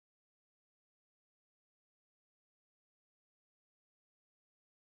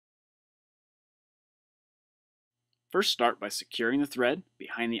First, start by securing the thread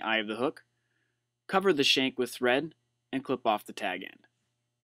behind the eye of the hook, cover the shank with thread, and clip off the tag end.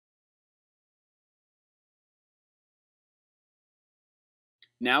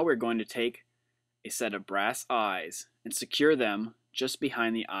 Now we're going to take a set of brass eyes and secure them just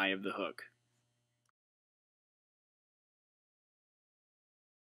behind the eye of the hook.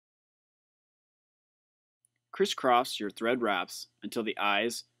 Crisscross your thread wraps until the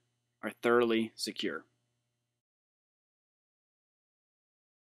eyes are thoroughly secure.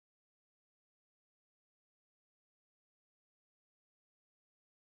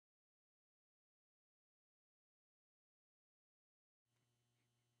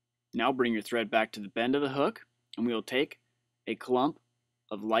 Now bring your thread back to the bend of the hook, and we will take a clump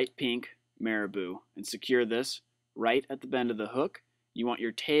of light pink marabou and secure this right at the bend of the hook. You want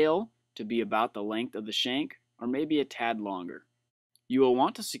your tail to be about the length of the shank, or maybe a tad longer. You will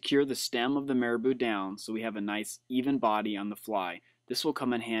want to secure the stem of the marabou down so we have a nice even body on the fly. This will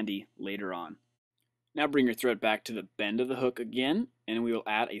come in handy later on. Now bring your thread back to the bend of the hook again, and we will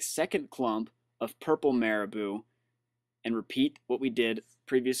add a second clump of purple marabou and repeat what we did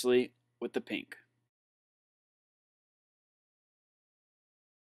previously with the pink.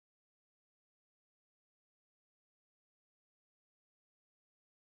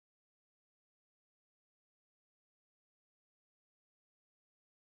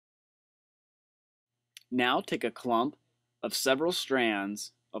 Now take a clump of several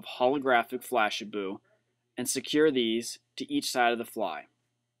strands of holographic flashabou and secure these to each side of the fly.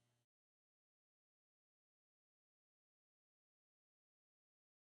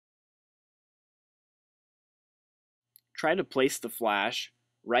 Try to place the flash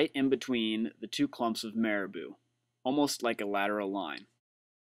right in between the two clumps of marabou, almost like a lateral line.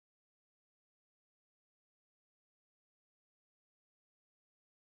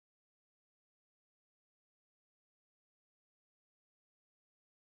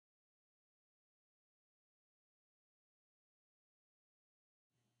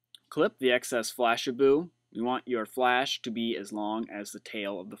 Clip the excess flashabou. You want your flash to be as long as the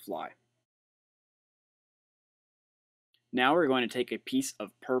tail of the fly. Now we're going to take a piece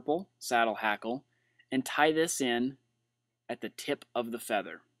of purple saddle hackle and tie this in at the tip of the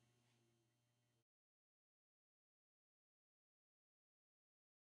feather.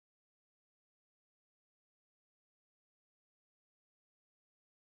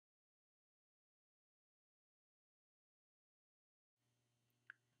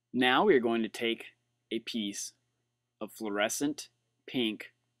 Now we are going to take a piece of fluorescent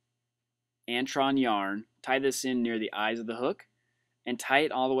pink Antron yarn, tie this in near the eyes of the hook, and tie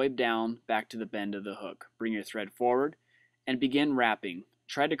it all the way down back to the bend of the hook. Bring your thread forward and begin wrapping.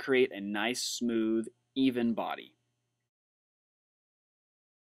 Try to create a nice, smooth, even body.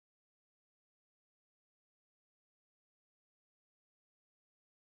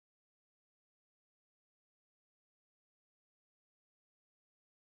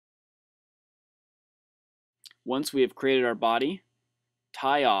 Once we have created our body,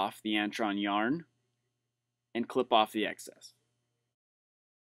 tie off the Antron yarn and clip off the excess.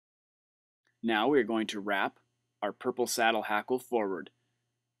 Now we are going to wrap our purple saddle hackle forward.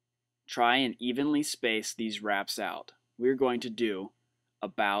 Try and evenly space these wraps out. We're going to do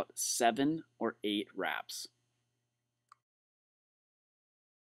about 7 or 8 wraps.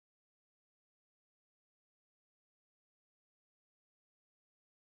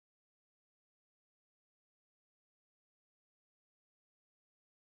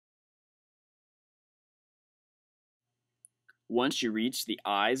 Once you reach the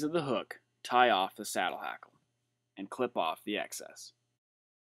eyes of the hook, tie off the saddle hackle and clip off the excess.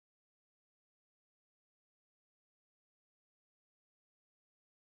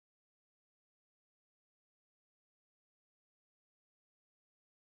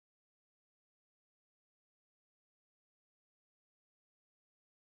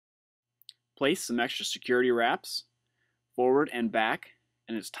 Place some extra security wraps forward and back,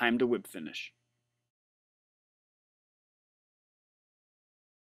 and it's time to whip finish.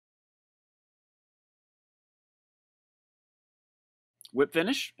 Whip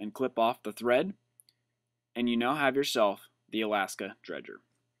finish and clip off the thread, and you now have yourself the Alaska Dredger.